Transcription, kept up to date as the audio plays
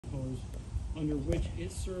under which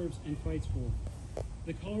it serves and fights for.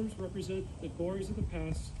 The colors represent the glories of the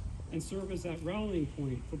past and serve as that rallying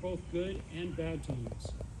point for both good and bad times.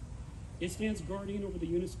 It stands guardian over the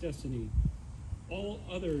unit's destiny. All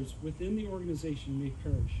others within the organization may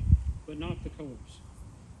perish, but not the colors.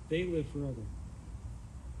 They live forever.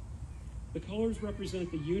 The colors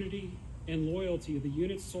represent the unity and loyalty of the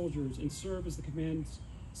unit's soldiers and serve as the command's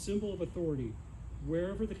symbol of authority.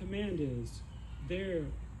 Wherever the command is, there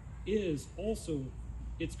is also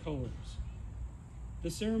its colors.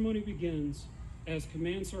 The ceremony begins as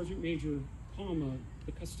Command Sergeant Major Palma,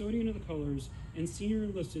 the custodian of the colors and senior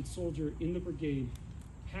enlisted soldier in the brigade,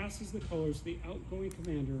 passes the colors to the outgoing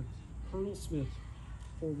commander, Colonel Smith,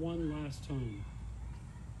 for one last time.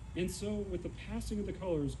 And so, with the passing of the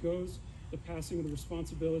colors goes the passing of the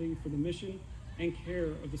responsibility for the mission and care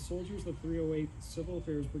of the soldiers of 308th Civil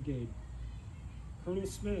Affairs Brigade. Colonel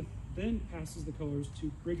Smith then passes the colors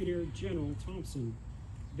to Brigadier General Thompson,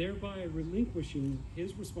 thereby relinquishing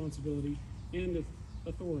his responsibility and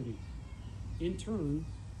authority. In turn,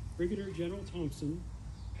 Brigadier General Thompson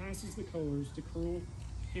passes the colors to Colonel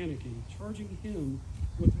Hannikin, charging him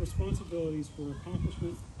with responsibilities for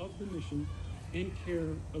accomplishment of the mission and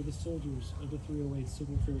care of the soldiers of the 308th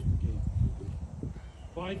Civil Affairs Brigade.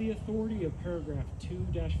 By the authority of paragraph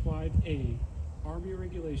 2-5A, Army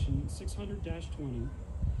Regulation 600-20,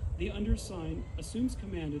 the undersigned assumes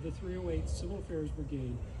command of the 308th Civil Affairs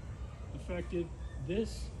Brigade, effective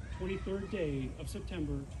this 23rd day of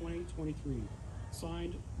September 2023.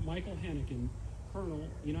 Signed, Michael Hannikin, Colonel,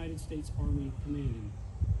 United States Army Commanding.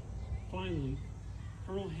 Finally,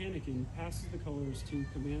 Colonel Hannikin passes the colors to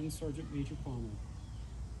Command Sergeant Major Palmer,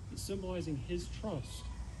 symbolizing his trust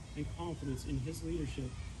and confidence in his leadership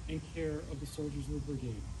and care of the soldiers of the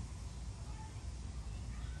brigade.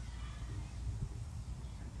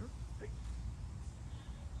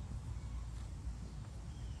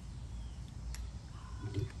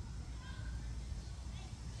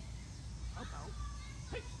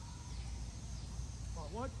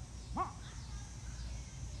 Forward, march!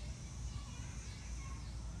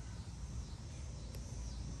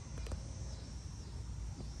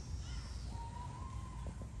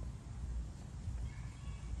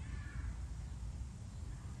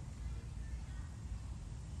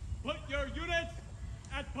 Put your units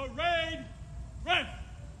at parade rest!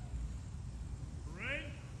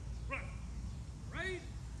 Parade rest! Parade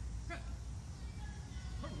rest!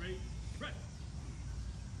 Parade rest!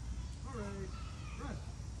 Parade rest!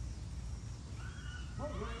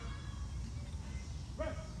 Parade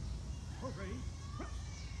rest! Parade rest!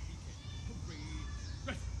 Parade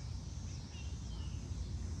rest!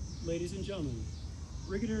 Ladies and gentlemen,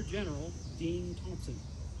 Brigadier General Dean Thompson.